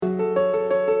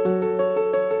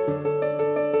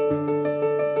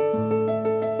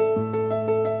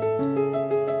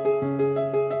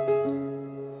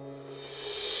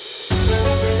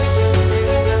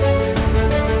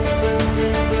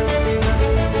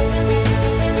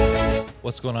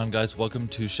What's going on, guys? Welcome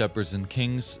to Shepherds and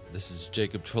Kings. This is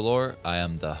Jacob Trelaw. I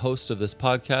am the host of this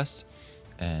podcast,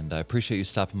 and I appreciate you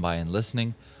stopping by and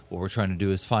listening. What we're trying to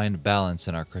do is find balance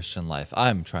in our Christian life.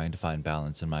 I'm trying to find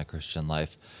balance in my Christian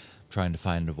life, I'm trying to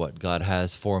find what God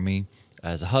has for me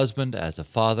as a husband, as a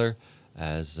father,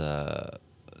 as a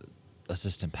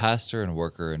assistant pastor and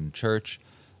worker in church,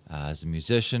 as a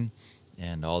musician,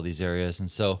 and all these areas.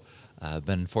 And so I've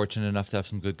been fortunate enough to have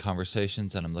some good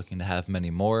conversations, and I'm looking to have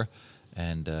many more,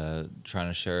 and trying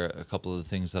to share a couple of the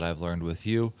things that I've learned with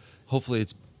you. Hopefully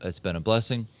it's been a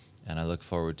blessing, and I look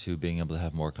forward to being able to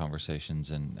have more conversations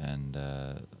and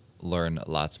learn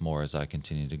lots more as I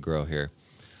continue to grow here.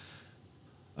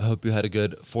 I hope you had a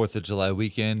good 4th of July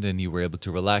weekend and you were able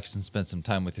to relax and spend some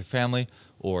time with your family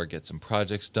or get some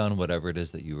projects done, whatever it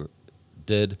is that you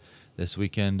did this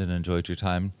weekend and enjoyed your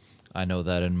time. I know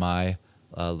that in my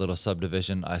little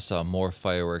subdivision, I saw more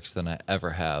fireworks than I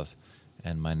ever have.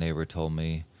 And my neighbor told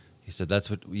me, he said, that's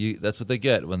what they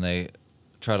get when they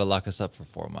try to lock us up for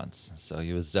 4 months. So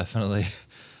he was definitely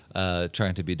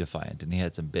trying to be defiant, and he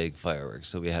had some big fireworks.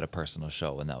 So we had a personal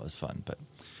show, and that was fun. But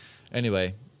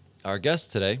anyway, our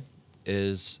guest today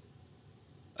is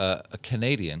a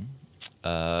Canadian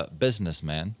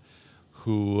businessman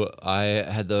who I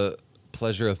had the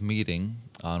pleasure of meeting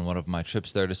on one of my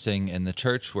trips there to sing in the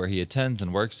church where he attends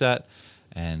and works at.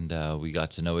 And we got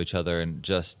to know each other, and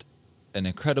just an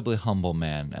incredibly humble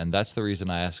man. And that's the reason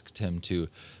I asked him to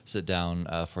sit down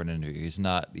for an interview. He's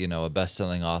not, a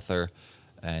best-selling author,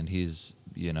 and he's,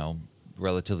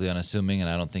 relatively unassuming, and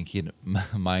I don't think he'd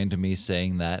mind me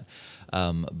saying that.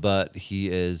 But he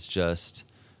is just,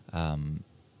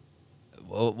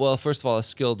 well, first of all, a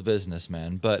skilled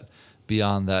businessman, but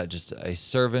beyond that, just a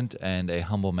servant and a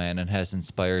humble man, and has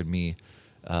inspired me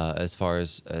as far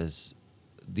as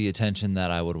the attention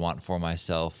that I would want for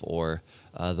myself, or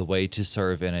the way to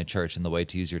serve in a church and the way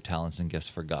to use your talents and gifts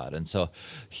for God. And so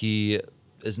he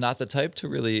is not the type to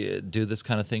really do this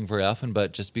kind of thing very often,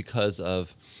 but just because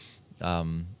of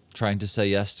trying to say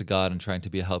yes to God and trying to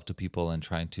be a help to people and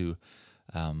trying to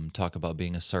talk about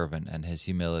being a servant and his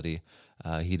humility,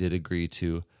 he did agree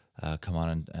to come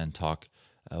on and talk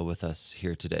with us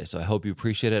here today. So I hope you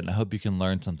appreciate it, and I hope you can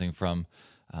learn something from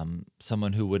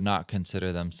someone who would not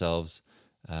consider themselves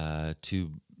to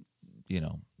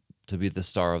be the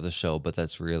star of the show, but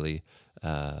that's really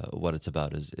what it's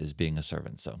about, is being a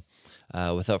servant. So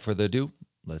without further ado,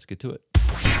 let's get to it.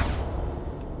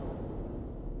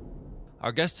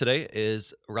 Our guest today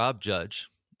is Rob Judge.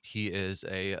 He is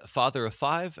a father of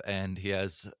 5, and he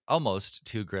has almost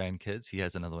 2 grandkids. He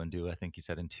has another one due, I think he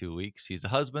said, in 2 weeks. He's a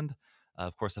husband,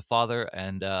 of course, a father,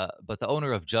 and but the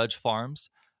owner of Judge Farms.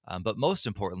 But most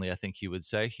importantly, I think he would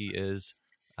say he is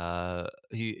a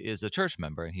church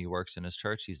member, and he works in his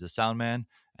church. He's the sound man,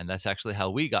 and that's actually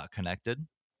how we got connected.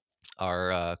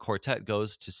 Our quartet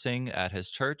goes to sing at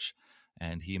his church,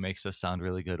 and he makes us sound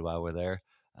really good while we're there.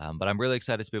 But I'm really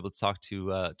excited to be able to talk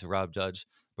to Rob Judge.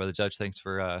 Brother Judge, thanks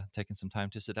for taking some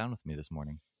time to sit down with me this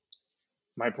morning.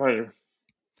 My pleasure.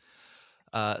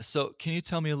 So can you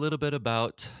tell me a little bit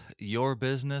about your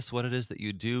business, what it is that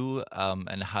you do,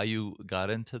 and how you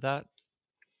got into that?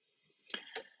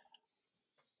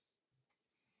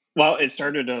 Well, it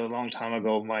started a long time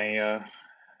ago. When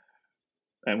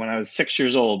I was 6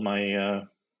 years old, my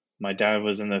dad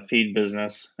was in the feed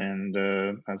business, and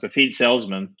I was a feed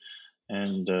salesman.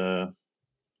 And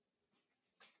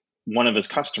one of his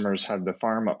customers had the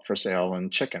farm up for sale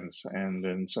and chickens,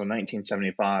 and so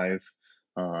 1975,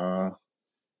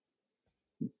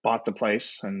 bought the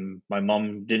place, and my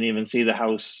mom didn't even see the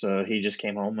house. He just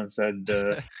came home and said,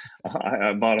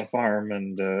 I bought a farm,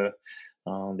 and the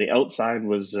outside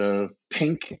was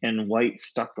pink and white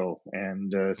stucco,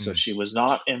 and so she was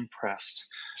not impressed.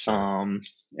 Sure.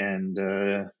 And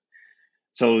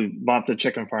So we bought the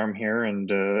chicken farm here,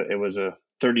 and it was a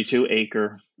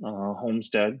 32-acre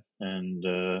homestead, and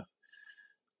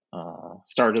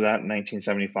started that in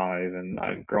 1975. And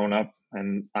I've grown up,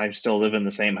 and I still live in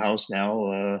the same house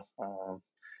now.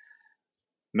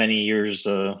 Many years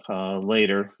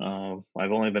later,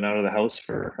 I've only been out of the house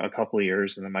for a couple of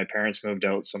years, and then my parents moved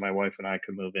out, so my wife and I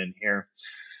could move in here.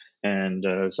 And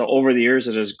so over the years,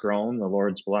 it has grown. The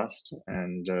Lord's blessed,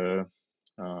 and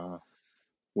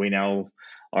we now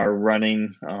are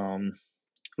running.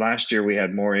 Last year we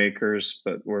had more acres,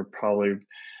 but we're probably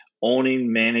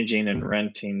owning, managing, and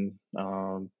renting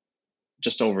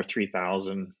just over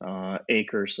 3,000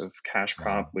 acres of cash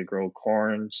crop. Wow. We grow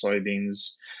corn,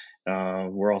 soybeans.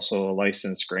 We're also a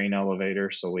licensed grain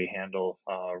elevator, so we handle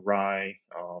rye,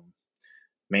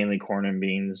 mainly corn and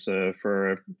beans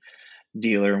for a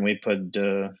dealer, and we put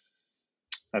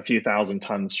a few thousand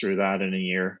tons through that in a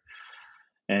year.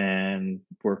 And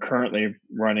we're currently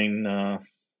running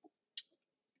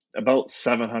about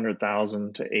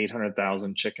 700,000 to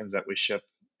 800,000 chickens that we ship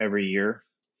every year.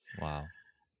 Wow.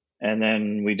 And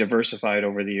then we diversified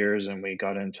over the years and we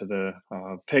got into the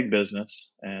pig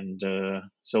business. And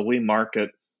so we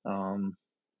market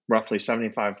roughly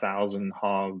 75,000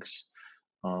 hogs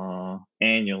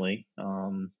annually.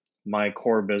 My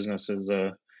core business is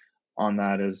on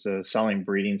that is selling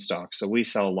breeding stock. So we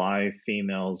sell live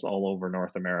females all over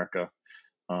North America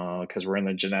because we're in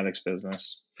the genetics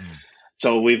business. Mm.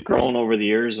 So we've grown over the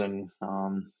years, and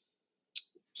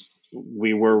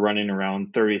we were running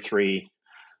around 33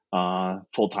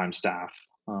 full-time staff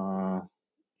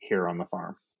here on the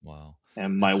farm. Wow. And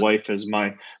And my so, wife is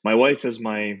my wife is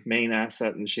my main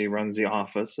asset, and she runs the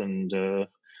office, and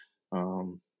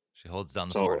um, she holds down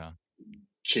the fort, so huh?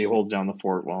 she holds down the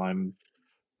fort while I'm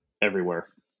everywhere.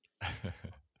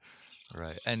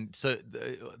 Right. And so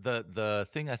the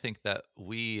thing I think that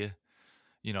we,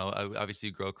 obviously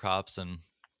you grow crops and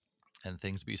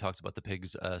things, but you talked about the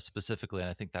pigs specifically, and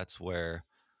I think that's where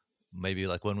maybe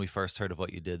like when we first heard of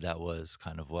what you did, that was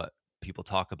kind of what people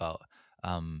talk about.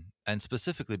 And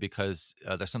specifically because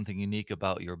there's something unique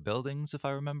about your buildings, if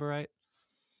I remember right.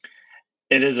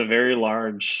 It is a very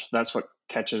large. That's what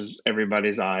catches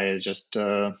everybody's eye. Is just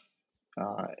uh,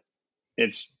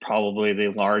 it's probably the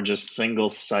largest single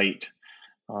site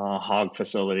hog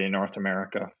facility in North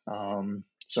America.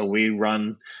 So we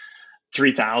run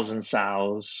 3,000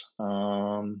 sows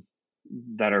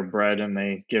that are bred, and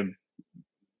they give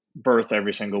birth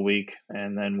every single week.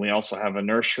 And then we also have a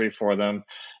nursery for them.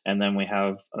 And then we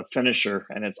have a finisher,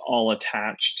 and it's all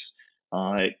attached.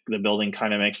 The building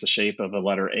kind of makes the shape of a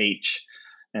letter H,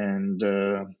 and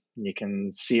you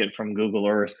can see it from Google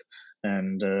Earth.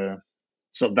 And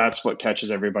so that's what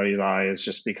catches everybody's eye, is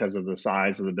just because of the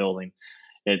size of the building.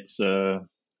 It's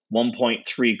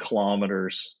 1.3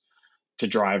 kilometers to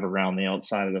drive around the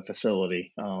outside of the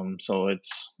facility. So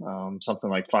it's something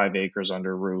like 5 acres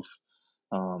under roof.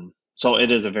 So it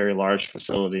Wow. is a very large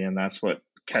facility, and that's what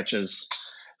catches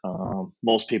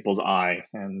most people's eye.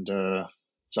 And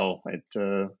so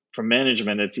for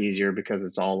management, it's easier because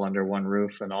it's all under one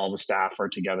roof and all the staff are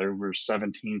together. We're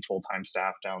 17 full-time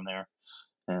staff down there,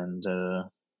 and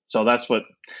so that's what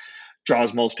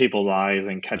draws most people's eyes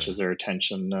and catches Right. their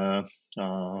attention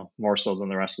more so than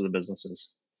the rest of the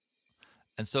businesses.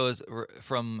 And so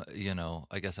from,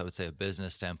 I guess I would say a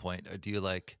business standpoint, do you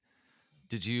like,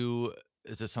 did you,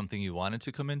 is this something you wanted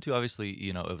to come into? Obviously,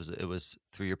 it was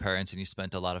through your parents and you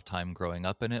spent a lot of time growing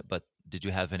up in it, but did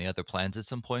you have any other plans at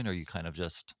some point, or you kind of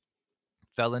just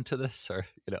fell into this, or,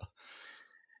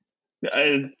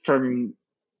 From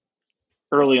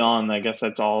early on, I guess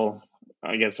that's all.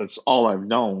 I guess that's all I've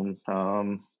known.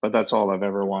 But that's all I've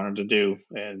ever wanted to do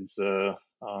is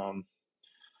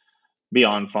be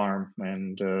on farm,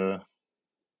 and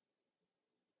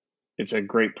it's a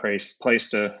great place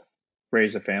to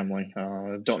raise a family.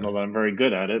 Don't know Sure. that I'm very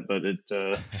good at it, but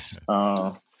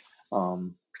uh,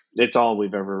 um, it's all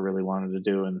we've ever really wanted to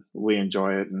do, and we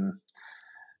enjoy it. And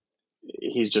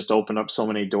he's just opened up so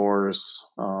many doors.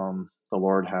 The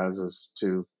Lord has us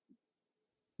to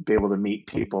be able to meet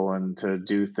people and to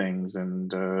do things,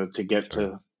 and to get Sure.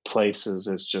 to places.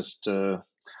 It's just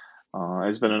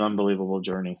it's been an unbelievable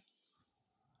journey.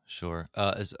 Sure.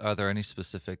 Are there any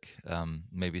specific,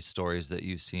 maybe stories that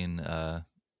you've seen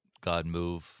God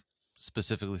move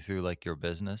specifically through like your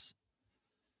business?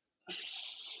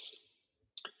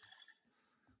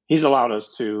 He's allowed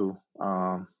us to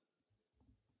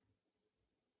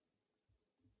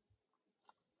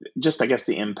just, I guess,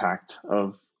 the impact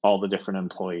of all the different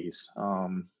employees.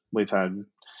 We've had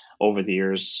over the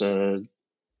years a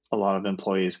lot of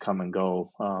employees come and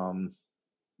go,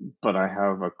 but I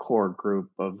have a core group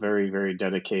of very, very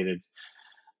dedicated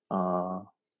uh,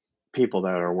 people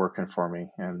that are working for me,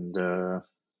 and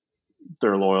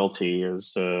their loyalty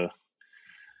is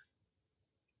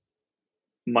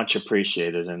much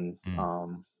appreciated. And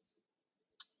Mm.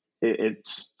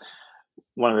 it's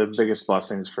one of the biggest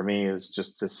blessings for me is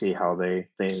just to see how they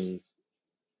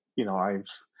I've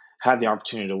had the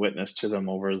opportunity to witness to them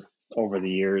over the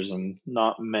years, and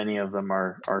not many of them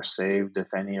are saved,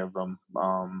 if any of them.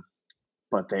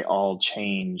 But they all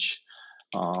change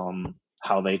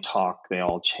how they talk. They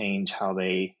all change how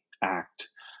they act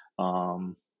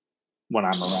um, when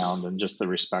I'm around, and just the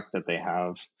respect that they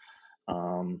have.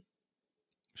 Um,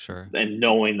 Sure. and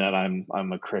knowing that I'm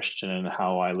a Christian and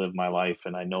how I live my life,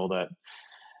 and I know that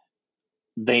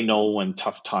they know when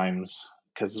tough times,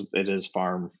 because it is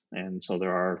farm, and so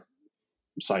there are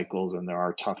cycles and there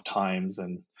are tough times,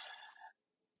 and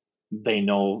I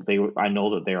know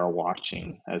that they are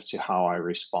watching as to how I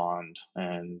respond.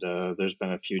 And there's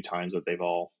been a few times that they've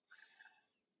all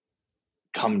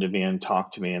come to me and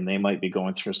talk to me, and they might be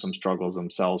going through some struggles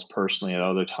themselves personally at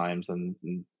other times, and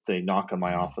they knock on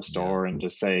my office Yeah. door and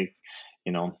just say,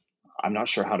 you know, I'm not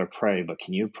sure how to pray, but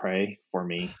can you pray for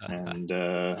me? And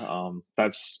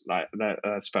that's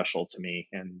special to me,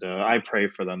 and I pray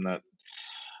for them that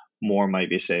more might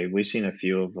be saved. We've seen a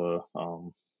few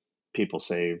of people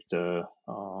saved through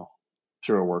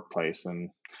a workplace, and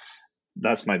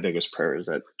that's my biggest prayer, is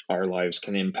that our lives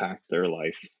can impact their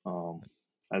life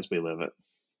as we live it.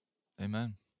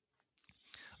 Amen.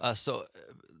 So,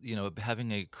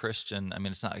 having a Christian, I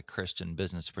mean, it's not a Christian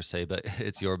business per se, but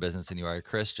it's your business and you are a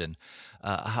Christian.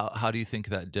 How do you think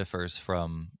that differs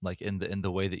from like in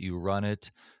the way that you run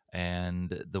it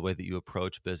and the way that you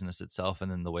approach business itself,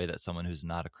 and then the way that someone who's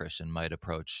not a Christian might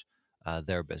approach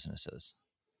their businesses?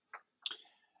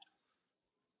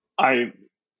 I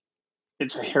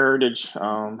It's a heritage,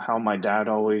 how my dad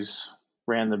always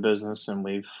ran the business, and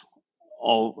we've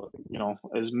all,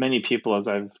 as many people as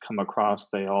I've come across,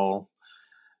 they all,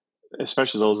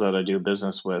 especially those that I do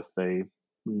business with, they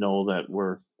know that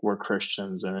we're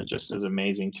Christians, and it just is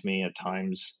amazing to me at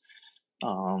times.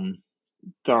 Um,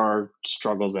 there are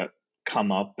struggles that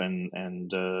come up, and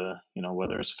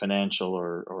whether it's financial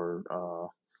or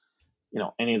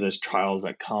any of those trials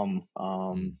that come,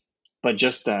 Mm, but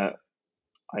just that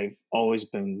I've always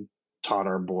been taught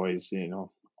our boys,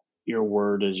 your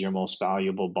word is your most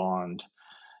valuable bond,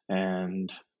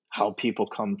 and how people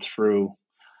come through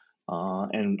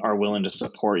and are willing to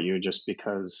support you just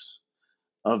because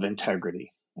of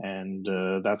integrity. And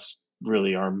that's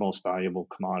really our most valuable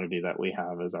commodity that we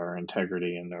have, is our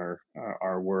integrity and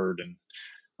our word. And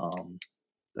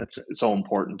that's it's so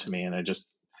important to me. And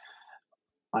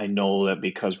I know that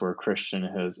because we're a Christian,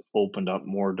 it has opened up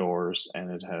more doors,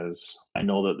 and I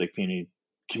know that the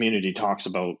community talks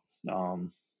about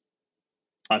um,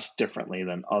 us differently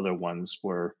than other ones,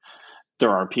 where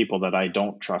there are people that I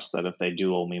don't trust, that if they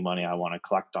do owe me money, I want to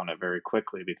collect on it very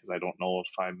quickly, because I don't know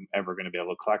if I'm ever going to be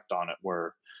able to collect on it,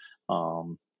 where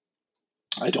um,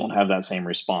 I don't have that same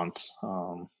response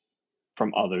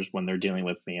from others when they're dealing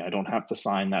with me. I don't have to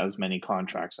sign that as many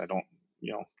contracts. I don't,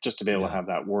 just to be able to yeah, have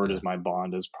that word yeah, as my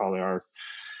bond is probably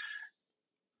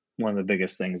one of the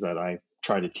biggest things that I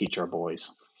try to teach our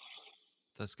boys.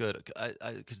 that's good.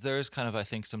 Because there is kind of, I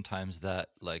think sometimes that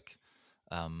like,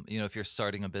 if you're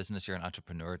starting a business, you're an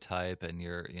entrepreneur type, and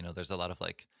there's a lot of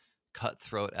like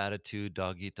cutthroat attitude,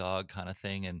 dog eat dog kind of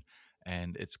thing,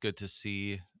 and it's good to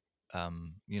see,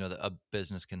 that a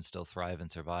business can still thrive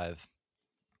and survive.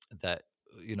 That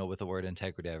with the word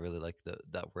integrity, I really like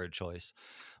that word choice,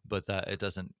 but that it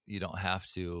doesn't, you don't have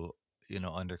to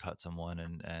undercut someone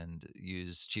and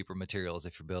use cheaper materials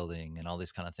if you're building and all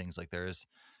these kind of things. Like there's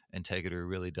integrity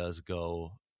really does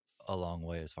go a long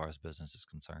way as far as business is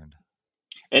concerned.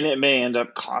 And it may end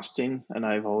up costing, and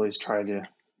I've always tried to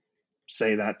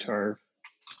say that to our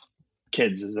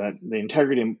kids, is that the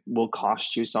integrity will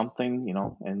cost you something,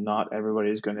 and not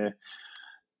everybody's going to,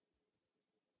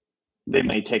 they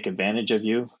may take advantage of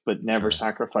you, but never Sure.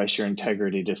 sacrifice your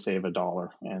integrity to save a dollar.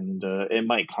 And it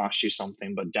might cost you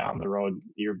something, but down the road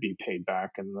you'll be paid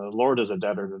back. And the Lord is a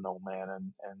debtor to no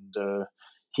man, and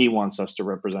He wants us to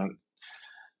represent,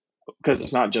 because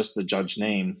it's not just the judge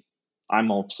name. I'm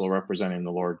also representing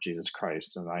the Lord Jesus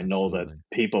Christ, and I know that Absolutely.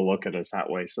 people look at us that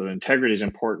way. So integrity is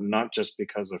important, not just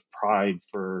because of pride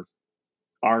for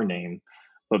our name,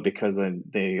 but because then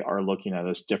they are looking at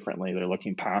us differently. They're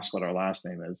looking past what our last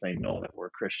name is. They know that we're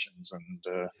Christians,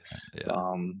 and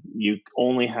Yeah. you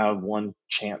only have one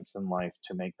chance in life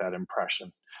to make that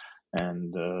impression.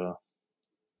 And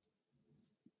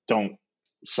don't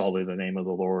sully the name of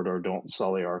the Lord, or don't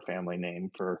sully our family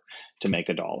name for to make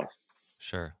a dollar.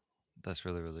 Sure. That's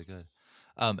really, really good.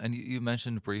 And you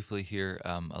mentioned briefly here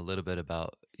a little bit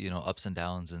about, ups and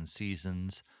downs and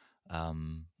seasons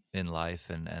in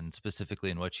life, and specifically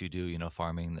in what you do,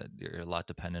 farming, that you're a lot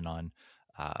dependent on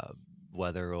uh,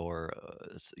 weather or,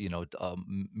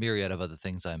 myriad of other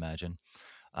things, I imagine.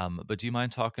 But do you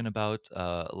mind talking about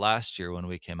last year when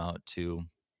we came out to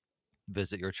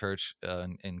visit your church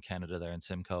in Canada there in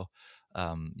Simcoe?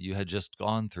 You had just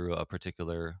gone through a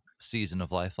particular season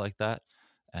of life like that.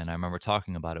 And I remember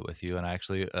talking about it with you, and I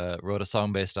actually wrote a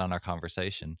song based on our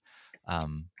conversation.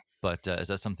 Um, but is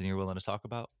that something you're willing to talk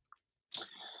about?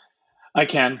 I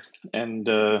can, and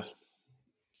I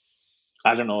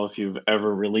don't know if you've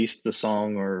ever released the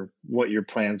song or what your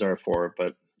plans are for it,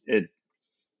 but it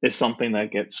is something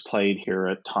that gets played here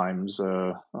at times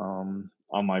on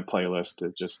my playlist.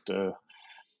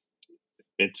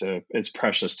 it's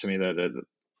precious to me that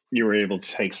you were able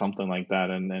to take something like that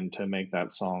and to make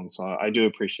that song. So I do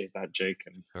appreciate that, Jake.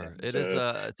 Sure. And It is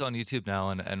it's on YouTube now,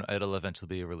 and it'll eventually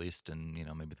be released, and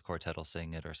maybe the quartet will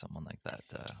sing it or someone like that.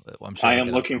 I'm sure I it'll am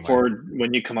get out looking somewhere. forward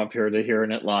when you come up here to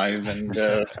hearing it live. And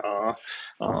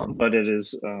but it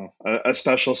is a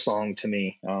special song to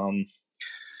me.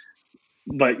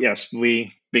 But yes,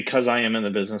 because I am in the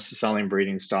business of selling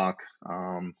breeding stock,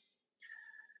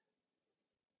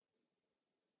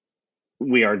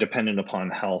 we are dependent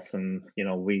upon health, and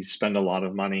we spend a lot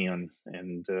of money on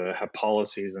and have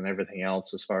policies and everything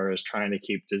else as far as trying to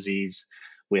keep disease.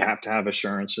 We have to have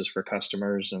assurances for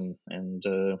customers, and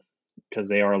because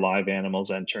they are live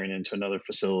animals entering into another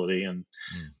facility, and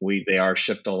Mm. they are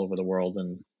shipped all over the world.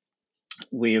 And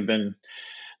we have been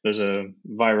there's a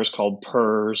virus called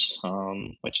PRRS,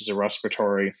 which is a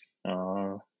respiratory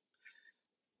uh,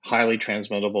 highly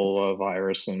transmittable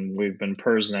virus, and we've been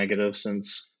PRRS negative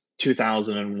since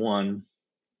 2001.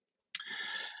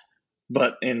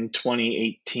 But in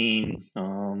 2018,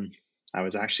 I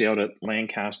was actually out at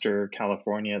Lancaster,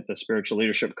 California at the Spiritual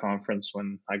Leadership Conference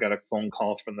when I got a phone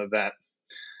call from the vet,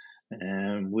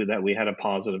 and that we had a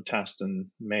positive test in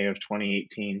May of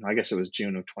 2018. I guess it was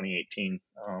June of 2018.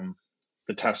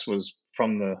 The test was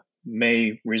from the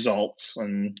May results,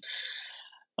 and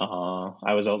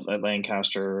I was out at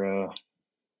Lancaster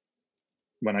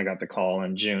when I got the call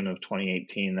in June of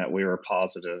 2018 that we were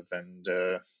positive. And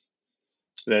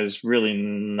there's really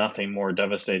nothing more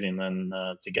devastating than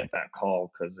to get that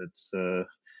call, because it's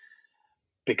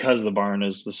because the barn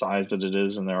is the size that it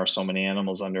is and there are so many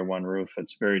animals under one roof.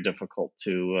 It's very difficult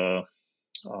to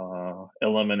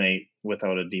eliminate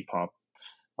without a depop,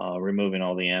 removing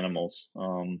all the animals.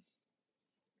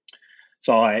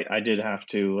 So I did have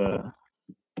to.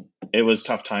 It was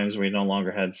tough times. We no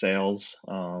longer had sales.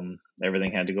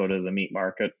 Everything had to go to the meat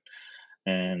market,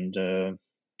 and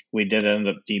we did end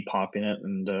up depopping it.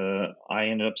 And I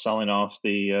ended up selling off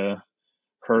the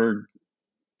herd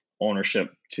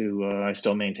ownership to. I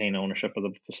still maintain ownership of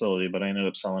the facility, but I ended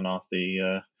up selling off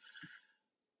the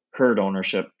herd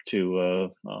ownership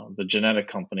to the genetic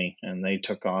company, and they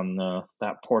took on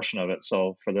that portion of it.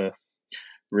 So for the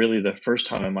first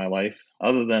time in my life,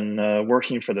 other than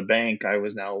working for the bank, I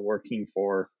was now working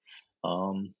for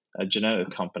a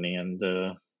genetic company. And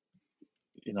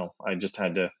I just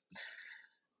had to.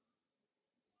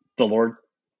 The Lord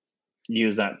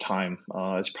use that time.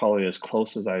 It's probably as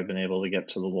close as I've been able to get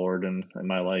to the Lord in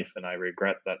my life, and I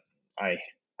regret that I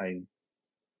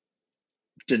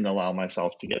didn't allow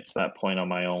myself to get to that point on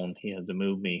my own. He had to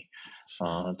move me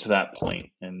Sure. to that point.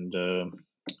 And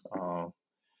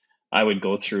I would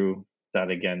go through that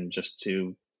again just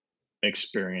to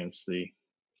experience the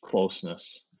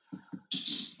closeness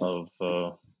of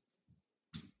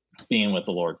being with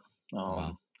the Lord.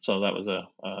 Wow. So that was a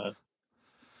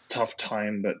tough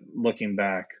time, but looking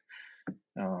back,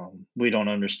 we don't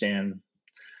understand.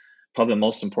 Probably the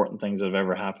most important things that have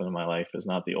ever happened in my life is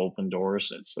not the open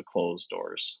doors, it's the closed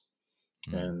doors.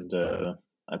 Mm. And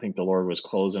I think the Lord was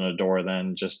closing a door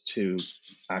then just to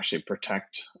actually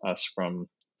protect us from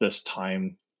this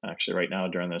time. Actually, right now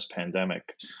during this pandemic,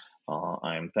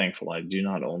 I am thankful I do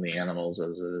not own the animals,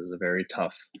 as it is a very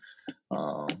tough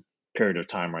um, period of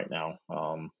time right now,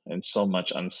 and so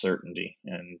much uncertainty.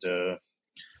 And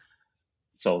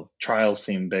so trials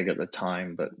seem big at the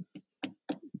time, but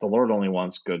the Lord only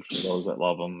wants good for those that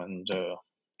love Him. And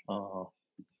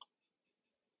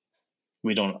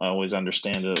we don't always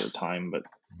understand it at the time, but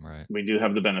Right. we do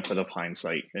have the benefit of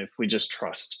hindsight if we just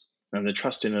trust. And the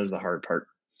trusting is the hard part.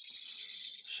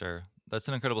 Sure. That's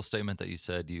an incredible statement that you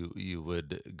said you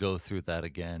would go through that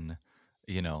again,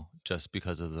 just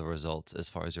because of the results as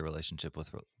far as your relationship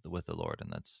with the Lord.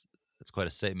 And that's quite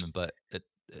a statement, but it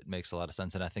makes a lot of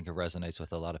sense, and I think it resonates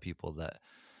with a lot of people that,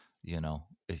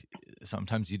 if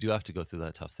sometimes you do have to go through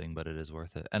that tough thing, but it is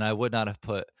worth it. And I would not have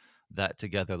put that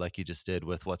together like you just did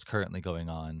with what's currently going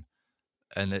on,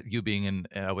 and that you being in,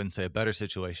 I wouldn't say a better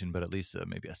situation, but at least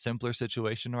maybe a simpler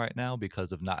situation right now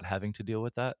because of not having to deal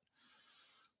with that.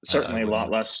 I Certainly a wouldn't lot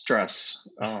have. less stress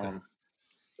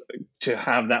to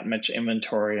have that much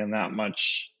inventory and that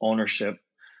much ownership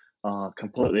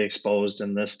completely exposed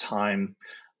in this time.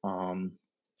 Um,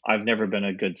 I've never been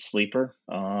a good sleeper.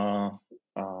 I'm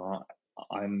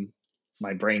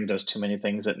My brain does too many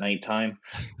things at nighttime.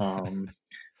 Um,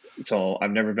 so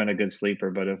I've never been a good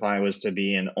sleeper. But if I was to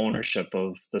be in ownership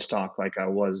of the stock like I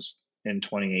was in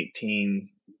 2018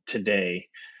 today,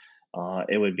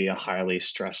 it would be a highly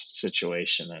stressed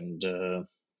situation. And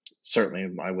certainly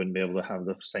I wouldn't be able to have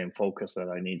the same focus that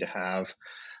I need to have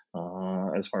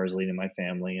as far as leading my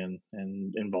family and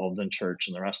involved in church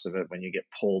and the rest of it when you get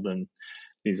pulled in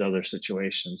these other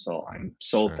situations. So I'm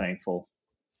so Sure. thankful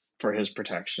for his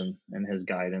protection and his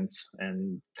guidance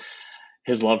and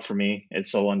his love for me.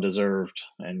 It's so undeserved.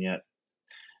 And yet,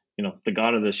 the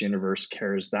God of this universe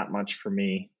cares that much for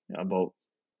me about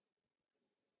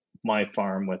my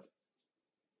farm with,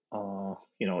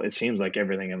 it seems like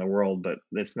everything in the world, but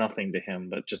it's nothing to him.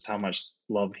 But just how much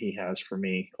love he has for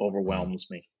me Mm, overwhelms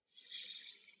me.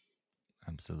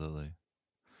 absolutely.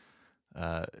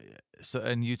 Uh, so,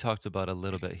 and you talked about a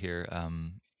little bit here,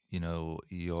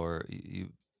 you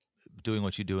doing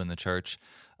what you do in the church.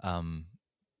 Um,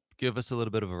 Give us a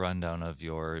little bit of a rundown of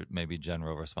your maybe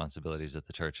general responsibilities at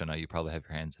the church. I know you probably have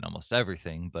your hands in almost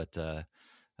everything, but at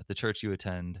the church you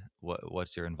attend,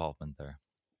 what's your involvement there?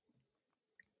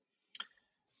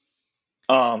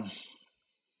 Um,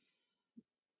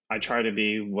 I try to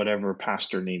be whatever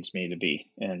pastor needs me to be,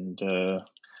 and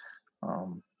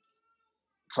um,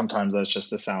 sometimes that's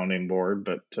just a sounding board.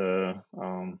 But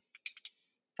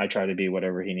I try to be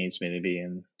whatever he needs me to be,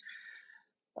 and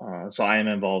so I am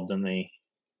involved in the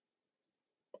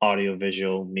audio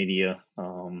visual media,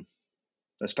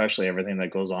 especially everything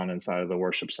that goes on inside of the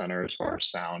worship center as far as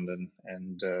sound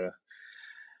and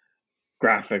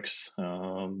graphics,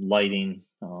 lighting.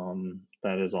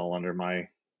 That is all under my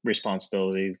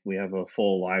responsibility. We have a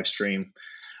full live stream,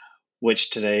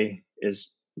 which today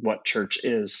is what church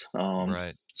is.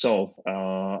 Right. So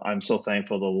I'm so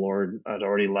thankful the Lord had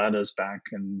already led us back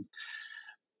in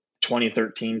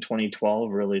 2013,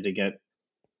 2012, really to get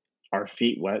our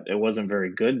feet wet. It wasn't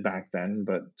very good back then,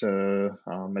 but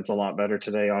it's a lot better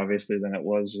today, obviously, than it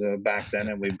was back then,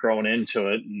 and we've grown into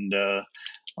it.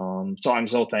 And so I'm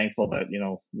so thankful that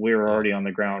we were Yeah. already on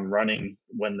the ground running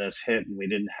when this hit, and we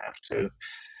didn't have to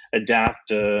adapt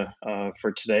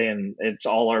for today. And it's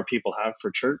all our people have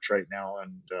for church right now,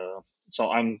 and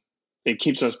so It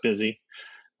keeps us busy.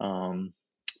 Um,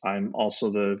 I'm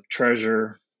also the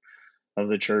treasurer of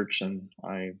the church, and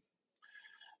I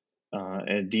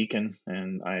a deacon,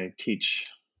 and I teach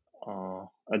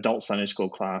adult Sunday school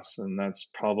class, and that's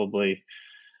probably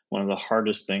one of the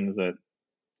hardest things that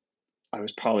I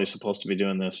was probably supposed to be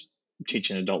doing this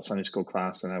teaching adult Sunday school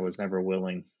class, and I was never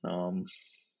willing.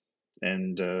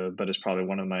 And But it's probably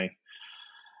one of my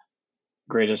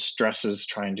greatest stresses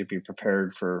trying to be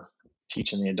prepared for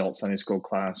teaching the adult Sunday school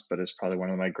class. But it's probably one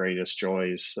of my greatest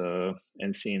joys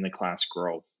in seeing the class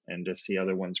grow and to see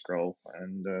other ones grow.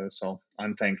 And so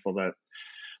I'm thankful that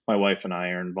my wife and I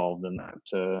are involved in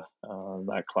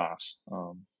that class.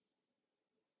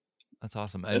 That's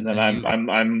awesome. And then And I'm you I'm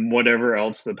I'm whatever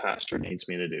else the pastor needs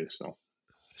me to do. So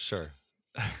sure.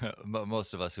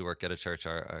 Most of us who work at a church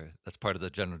are that's part of the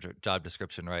general job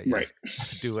description, right? You right, just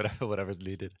do whatever's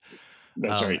needed.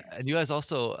 that's right. And you guys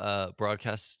also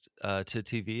broadcast to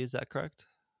TV, is that correct?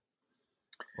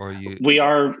 Or you We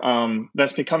are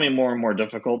That's becoming more and more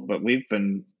difficult, but we've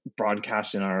been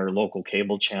broadcasting our local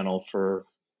cable channel for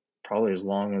probably as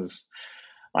long as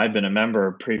I've been a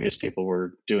member. Previous people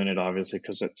were doing it, obviously,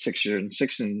 because at 6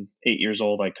 and 8 years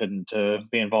old, I couldn't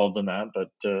be involved in that. But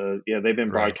yeah, they've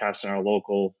been right, broadcasting our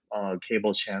local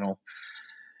cable channel.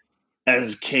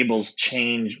 As cables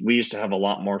change, we used to have a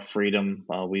lot more freedom.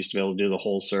 We used to be able to do the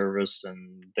whole service,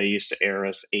 and they used to air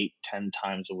us 8, 10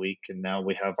 times a week. And now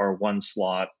we have our one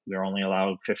slot. We're only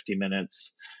allowed 50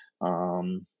 minutes.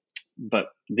 Um, but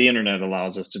the internet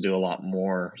allows us to do a lot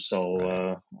more. right.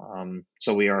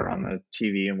 So we are on the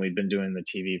TV, and we've been doing the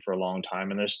TV for a long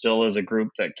time. And there still is a group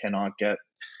that cannot get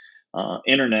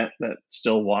internet that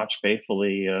still watch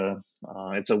faithfully.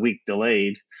 It's a week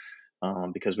delayed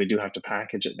because we do have to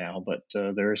package it now. But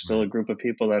there is still a Right. group of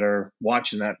people that are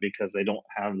watching that because they don't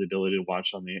have the ability to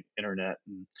watch on the internet.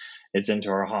 And it's into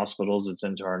our hospitals, it's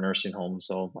into our nursing homes.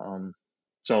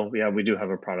 So yeah, we do have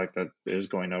a product that is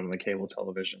going out on the cable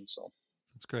television. So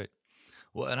That's great.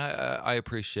 Well, and I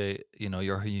appreciate,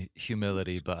 your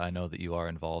humility, but I know that you are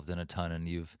involved in a ton and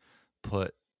you've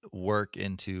put work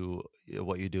into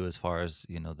what you do as far as,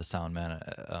 the sound man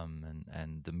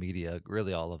and the media,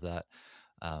 really all of that.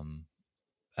 Um,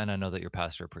 and I know that your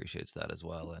pastor appreciates that as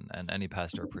well. And any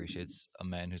pastor appreciates a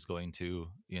man who's going to,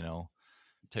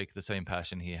 take the same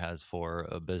passion he has for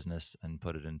a business and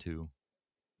put it into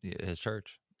his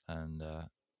church. And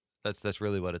that's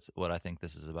really what I think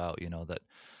this is about, that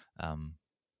um,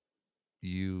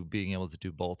 you being able to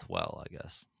do both well, I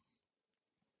guess.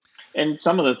 and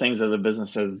some of the things that the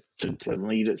business has to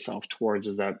lead itself towards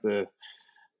is that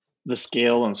the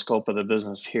scale and scope of the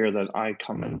business here that I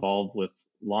come involved with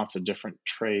lots of different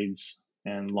trades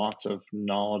and lots of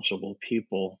knowledgeable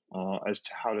people as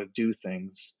to how to do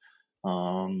things.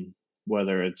 Um,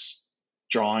 whether it's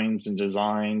drawings and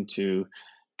design to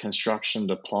construction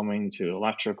to plumbing to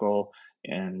electrical.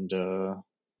 And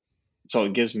so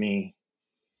it gives me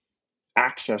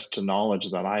access to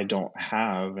knowledge that I don't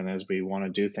have. And as we want to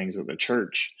do things at the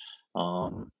church,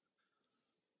 um,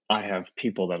 I have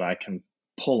people that I can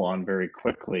pull on very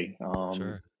quickly,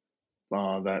 Sure.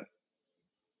 that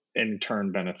in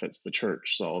turn benefits the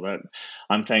church. So that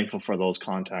I'm thankful for those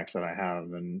contacts that I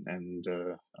have, and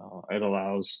it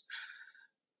allows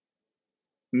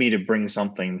me to bring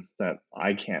something that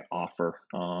I can't offer,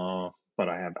 but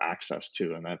I have access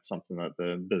to, and that's something that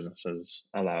the business has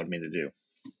allowed me to do.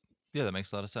 Yeah, that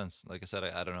makes a lot of sense. Like I said,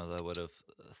 I don't know that I would have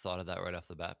thought of that right off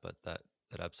the bat, but that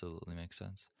absolutely makes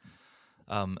sense.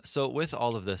 So with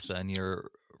all of this, then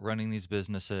you're running these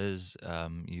businesses,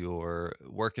 you're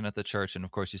working at the church, and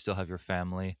of course you still have your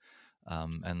family.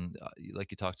 And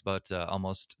like you talked about,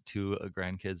 almost two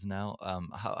grandkids now.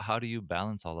 How do you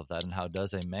balance all of that, and how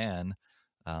does a man,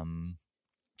 um,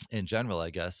 in general, I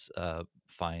guess,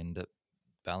 find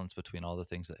balance between all the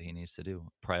things that he needs to do,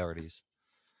 priorities?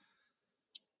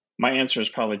 My answer has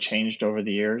probably changed over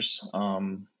the years,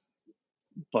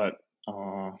 but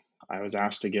I was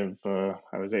asked to give.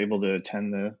 I was able to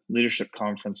attend the leadership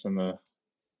conference in the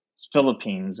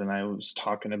Philippines, and I was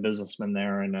talking to businessmen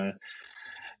there, and a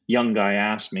young guy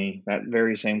asked me that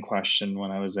very same question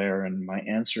when I was there, and my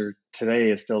answer today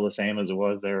is still the same as it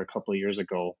was there a couple of years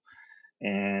ago.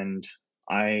 And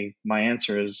my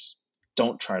answer is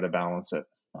don't try to balance it.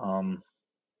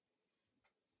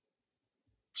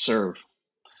 Serve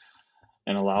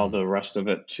and allow Mm, the rest of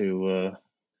it to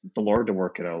the Lord to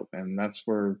work it out, and that's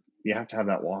where you have to have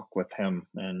that walk with Him.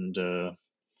 And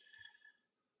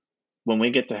when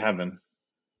we get to heaven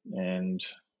and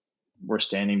we're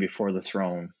standing before the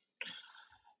throne,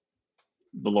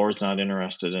 the Lord's not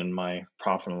interested in my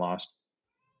profit and loss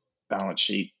balance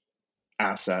sheet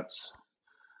assets.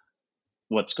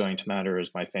 What's going to matter is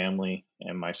my family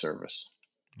and my service.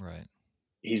 right.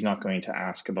 He's not going to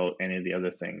ask about any of the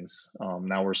other things.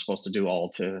 Now we're supposed to do all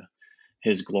to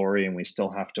His glory, and we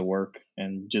still have to work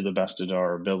and do the best of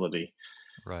our ability.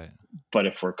 Right. But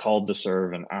if we're called to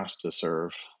serve and asked to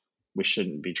serve, we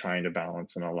shouldn't be trying to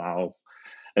balance and allow,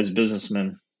 as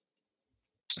businessmen,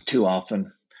 too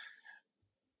often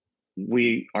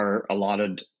we are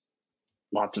allotted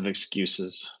lots of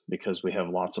excuses because we have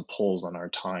lots of pulls on our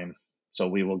time. So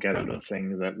we will get out of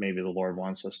things that maybe the Lord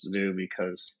wants us to do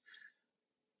because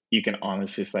you can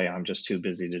honestly say, I'm just too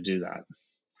busy to do that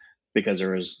because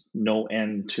there is no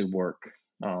end to work.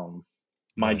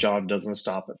 My Right. job doesn't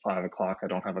stop at 5 o'clock. I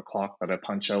don't have a clock that I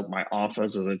punch out. My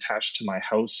office is attached to my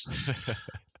house.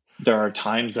 There are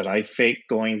times that I fake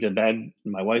going to bed.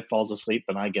 My wife falls asleep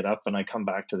and I get up and I come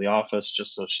back to the office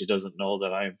just so she doesn't know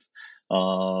that I've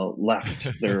left.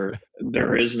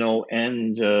 There is no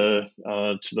end to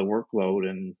the workload,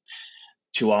 and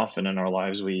too often in our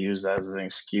lives we use that as an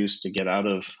excuse to get out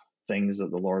of things that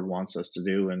the Lord wants us to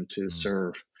do and to Mm,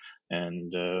 serve.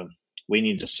 And we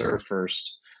need to serve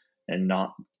first, and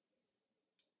not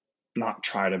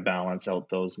try to balance out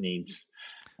those needs.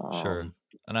 sure. Um,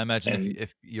 And I imagine and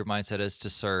if your mindset is to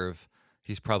serve,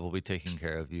 he's probably taking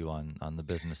care of you on the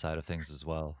business side of things as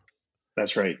well.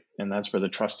 that's right. And that's where the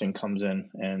trusting comes in.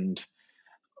 And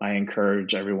I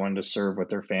encourage everyone to serve with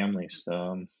their families.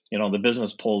 The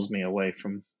business pulls me away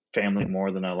from family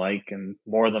more than I like and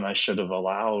more than I should have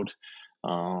allowed.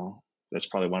 Uh, that's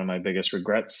probably one of my biggest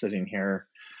regrets sitting here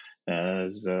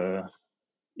as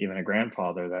even a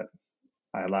grandfather, that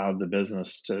I allowed the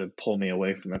business to pull me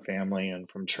away from the family and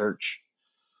from church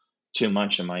too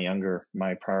much. And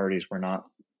my priorities were not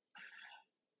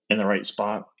in the right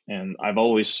spot. And I've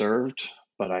always served,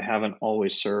 but I haven't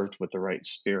always served with the right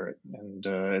spirit. And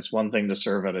it's one thing to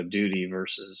serve out of duty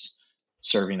versus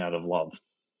serving out of love.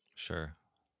 Sure.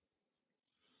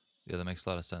 Yeah, that makes a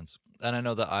lot of sense. And I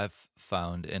know that I've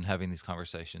found in having these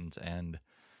conversations and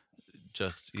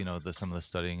just, some of the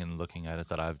studying and looking at it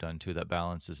that I've done too, that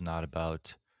balance is not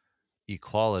about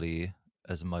equality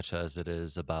as much as it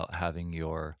is about having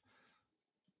your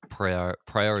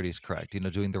priorities correct,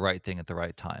 doing the right thing at the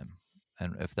right time.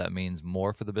 And if that means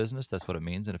more for the business, that's what it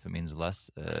means. And if it means less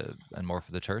and more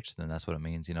for the church, then that's what it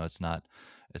means. It's not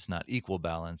equal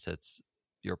balance. It's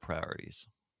your priorities.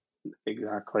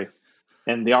 Exactly.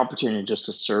 And the opportunity just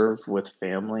to serve with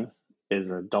family is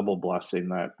a double blessing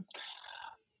that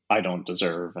I don't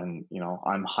deserve. And,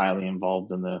 I'm highly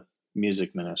involved in the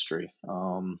music ministry,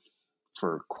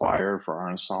 for choir, for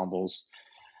our ensembles.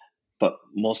 But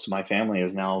most of my family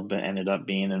has now ended up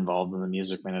being involved in the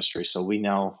music ministry. So we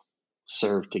now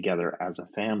serve together as a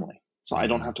family. So I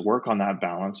don't Mm, have to work on that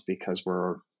balance because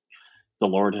we're the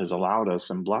Lord has allowed us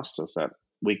and blessed us that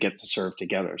we get to serve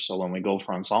together. So when we go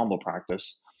for ensemble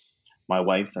practice, my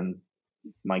wife and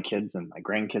my kids and my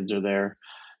grandkids are there,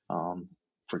 um,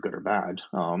 for good or bad.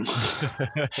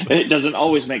 It doesn't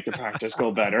always make the practice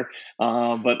go better,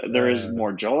 but there is Uh,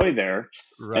 more joy there,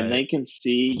 and right. they can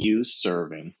see you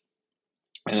serving,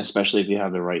 and especially if you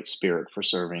have the right spirit for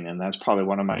serving. And that's probably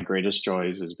one of my greatest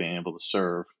joys, is being able to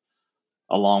serve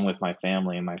along with my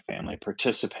family, and my family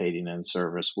participating in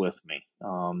service with me.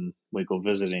 We go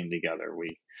visiting together.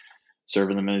 We serve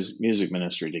in the music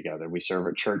ministry together. We serve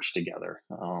at church together.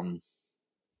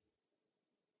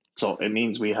 So it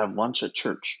means we have lunch at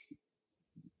church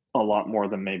a lot more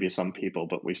than maybe some people,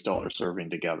 but we still are serving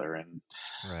together. And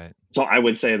Right. so I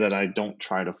would say that I don't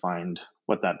try to find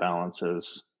what that balance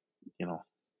is. You know,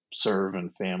 serve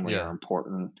and family are Yeah.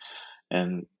 important,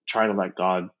 and try to let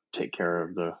God take care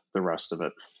of the rest of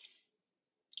it.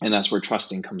 And that's where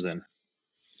trusting comes in.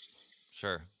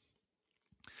 Sure.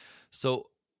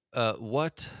 So,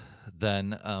 what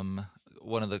then?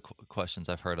 One of the questions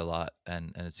I've heard a lot,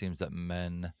 and it seems that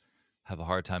men have a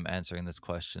hard time answering this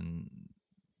question,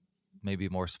 maybe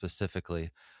more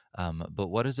specifically. But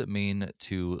what does it mean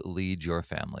to lead your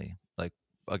family? Like,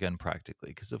 again, practically,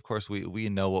 because of course we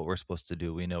know what we're supposed to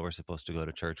do. We know we're supposed to go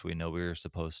to church. We know we're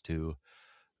supposed to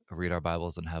read our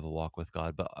Bibles and have a walk with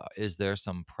God. But is there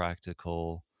some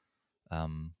practical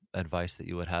advice that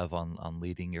you would have on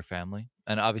leading your family?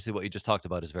 And obviously, what you just talked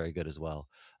about is very good as well.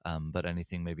 But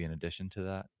anything maybe in addition to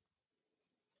that?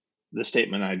 The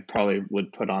statement I probably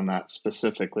would put on that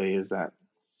specifically is that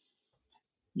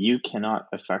you cannot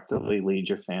effectively lead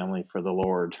your family for the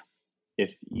Lord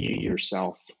if you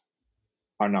yourself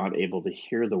are not able to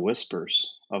hear the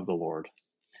whispers of the Lord.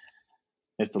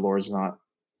 If the Lord's not,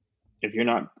 if you're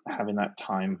not having that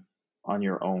time on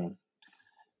your own,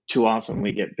 too often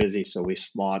we get busy, so we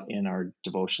slot in our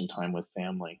devotion time with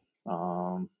family.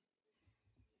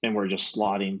 And we're just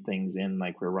slotting things in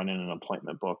like we're running an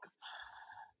appointment book.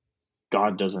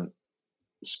 God doesn't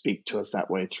speak to us that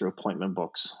way through appointment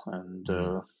books. And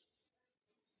Mm,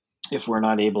 if we're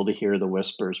not able to hear the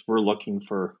whispers, we're looking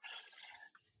for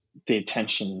the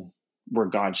attention where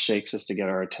God shakes us to get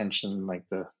our attention, like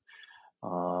the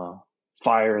uh,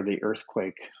 fire, the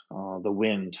earthquake, the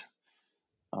wind.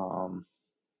 Um,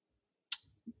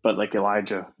 but like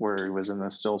Elijah, where he was in the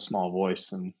still small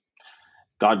voice, and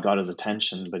God got his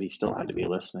attention, but he still had to be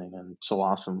listening. And so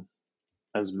often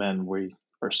as men, we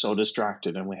are so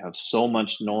distracted and we have so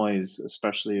much noise,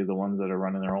 especially the ones that are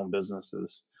running their own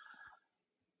businesses.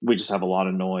 We just have a lot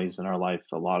of noise in our life,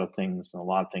 a lot of things, and a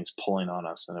lot of things pulling on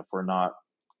us. And if we're not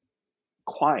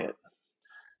quiet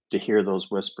to hear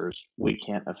those whispers, we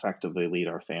can't effectively lead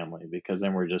our family, because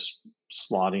then we're just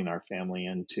slotting our family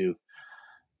into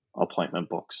appointment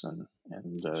books, and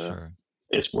sure.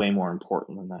 it's way more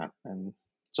important than that. And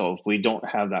so if we don't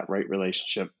have that right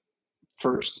relationship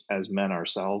first as men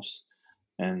ourselves,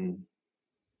 and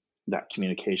that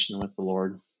communication with the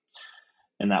Lord,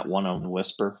 and that one-on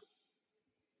whisper,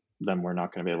 then we're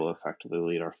not going to be able to effectively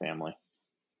lead our family.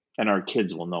 And our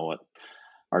kids will know it.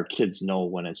 Our kids know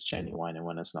when it's genuine and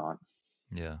when it's not.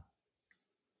 Yeah.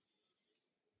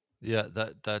 Yeah,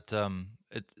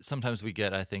 it sometimes we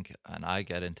get, I think, and I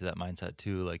get into that mindset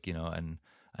too, like, and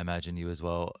I imagine you as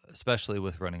well, especially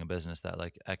with running a business, that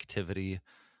like activity,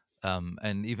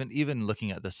 and even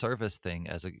looking at the service thing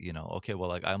as a, okay, well,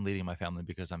 like I'm leading my family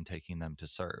because I'm taking them to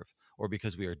serve or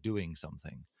because we are doing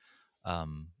something.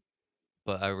 Um,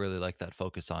 but I really like that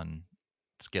focus on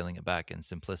scaling it back and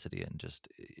simplicity, and just,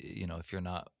 if you're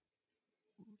not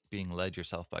being led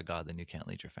yourself by God, then you can't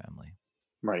lead your family.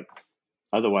 Right.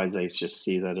 Otherwise, they just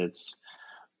see that it's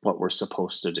what we're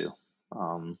supposed to do.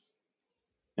 Um,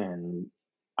 and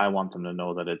I want them to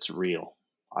know that it's real.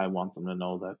 I want them to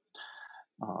know that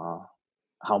uh,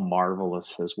 how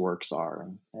marvelous his works are,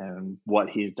 and what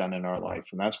he's done in our life.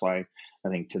 And that's why I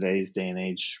think today's day and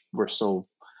age, we're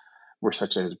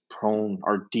such a prone,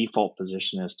 our default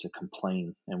position is to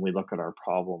complain, and we look at our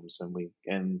problems,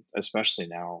 and especially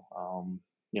now,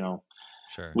 you know,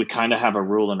 Sure. we kind of have a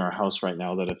rule in our house right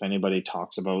now that if anybody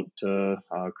talks about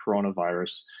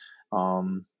coronavirus,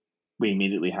 um, we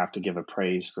immediately have to give a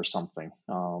praise for something,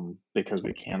 because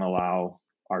we can't allow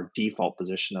our default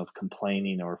position of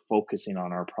complaining or focusing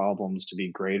on our problems to be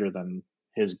greater than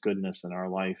his goodness in our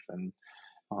life. And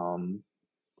um,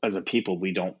 as a people,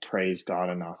 we don't praise God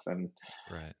enough. And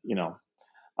Right. you know,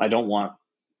 I don't want.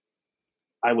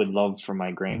 I would love for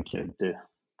my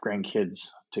grandkids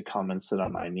to come and sit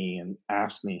on my knee and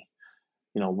ask me,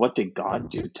 what did God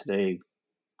do today,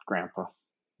 Grandpa?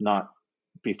 Not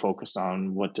be focused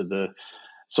on what did the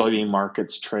soybean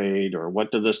markets trade, or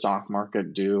what did the stock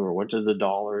market do, or what did the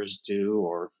dollars do,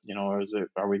 or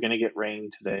are we going to get rain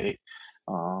today?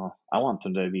 I want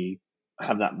them to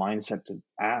have that mindset to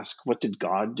ask, what did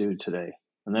God do today?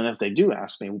 And then if they do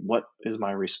ask me, what is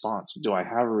my response? Do I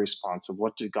have a response of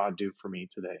what did God do for me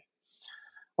today?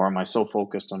 Or am I so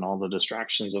focused on all the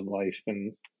distractions of life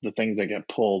and the things that get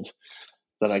pulled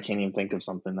that I can't even think of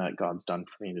something that God's done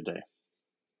for me today?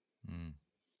 Mm.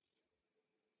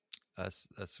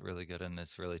 That's really good, and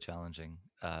it's really challenging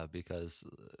because,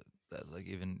 like,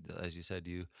 even as you said,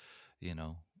 you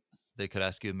know they could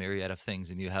ask you a myriad of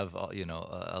things, and you have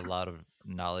a lot of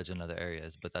knowledge in other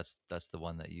areas, but that's the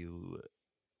one that you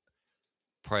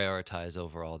prioritize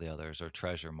over all the others, or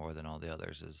treasure more than all the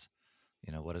others, is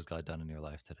what has God done in your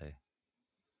life today.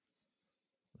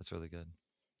 That's really good.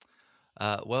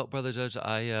 Well, Brother Judge,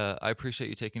 I appreciate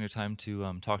you taking your time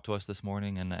to talk to us this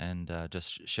morning, and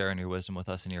just sharing your wisdom with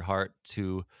us and your heart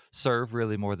to serve,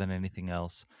 really, more than anything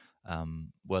else.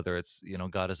 Whether it's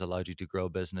God has allowed you to grow a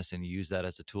business and you use that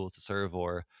as a tool to serve,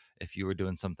 or if you were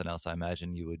doing something else, I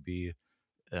imagine you would be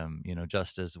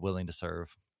just as willing to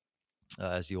serve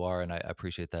as you are. And I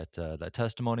appreciate that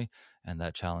testimony and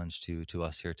that challenge to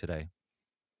us here today.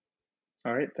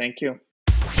 All right, thank you.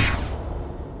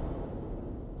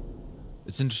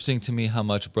 It's interesting to me how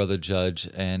much Brother Judge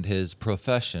and his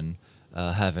profession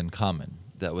have in common.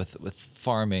 That with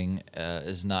farming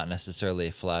is not necessarily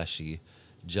a flashy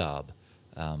job.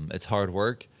 It's hard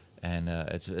work, and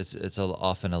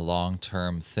often a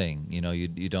long-term thing.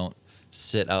 You don't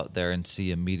sit out there and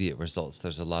see immediate results.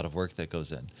 There's a lot of work that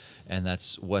goes in, and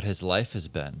that's what his life has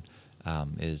been.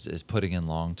 Is putting in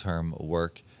long-term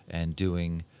work and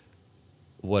doing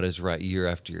what is right year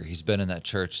after year. He's been in that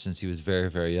church since he was very,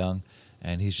 very young,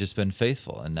 and he's just been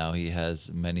faithful, and now he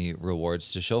has many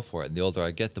rewards to show for it. And the older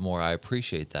I get, the more I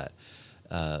appreciate that.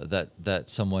 That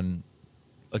someone,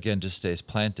 again, just stays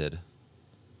planted,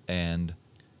 and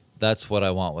that's what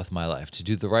I want with my life, to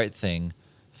do the right thing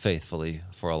faithfully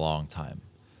for a long time.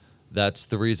 That's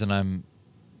the reason I'm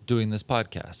doing this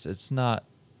podcast. It's not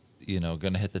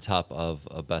going to hit the top of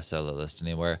a bestseller list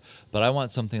anywhere, but I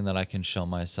want something that I can show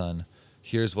my son,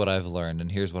 here's what I've learned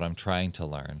and here's what I'm trying to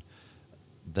learn,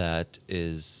 that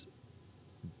is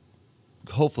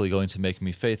hopefully going to make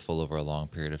me faithful over a long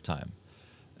period of time,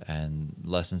 and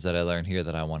lessons that I learn here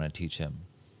that I want to teach him.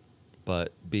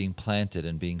 But being planted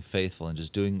and being faithful and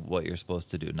just doing what you're supposed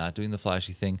to do, not doing the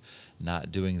flashy thing,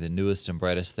 not doing the newest and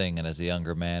brightest thing. And as a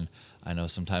younger man, I know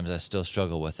sometimes I still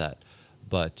struggle with that.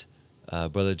 But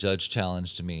Brother Judge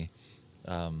challenged me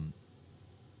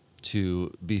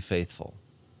to be faithful.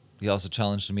 He also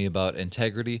challenged me about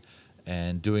integrity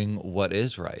and doing what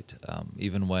is right,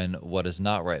 even when what is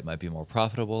not right might be more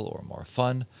profitable or more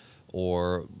fun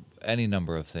or any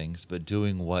number of things, but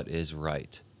doing what is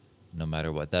right, no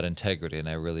matter what, that integrity. And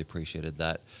I really appreciated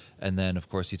that. And then, of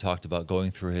course, he talked about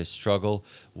going through his struggle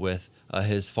with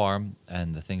his farm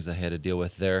and the things that he had to deal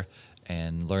with there,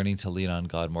 and learning to lean on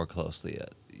God more closely.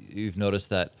 You've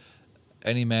noticed that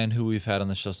any man who we've had on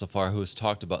the show so far who has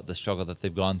talked about the struggle that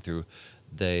they've gone through,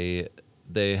 they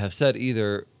have said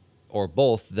either or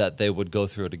both that they would go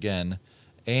through it again,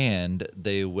 and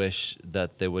they wish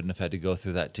that they wouldn't have had to go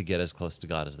through that to get as close to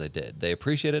God as they did. They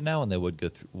appreciate it now, and they would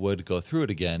go through it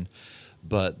again.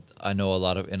 But I know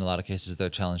in a lot of cases, their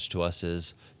challenge to us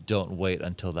is don't wait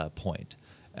until that point.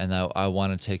 And I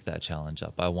want to take that challenge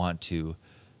up. I want to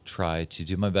try to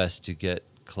do my best to get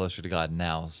closer to God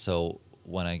now. So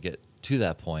when I get to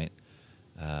that point,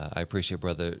 I appreciate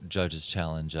Brother Judge's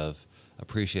challenge of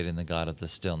appreciating the God of the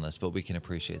stillness, but we can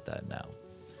appreciate that now.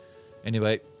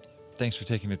 Anyway, thanks for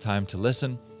taking the time to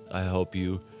listen. I hope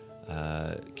you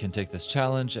can take this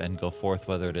challenge and go forth,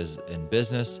 whether it is in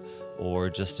business or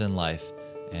just in life,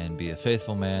 and be a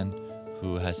faithful man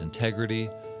who has integrity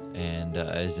and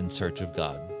is in search of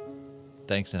God.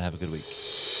 Thanks, and have a good week.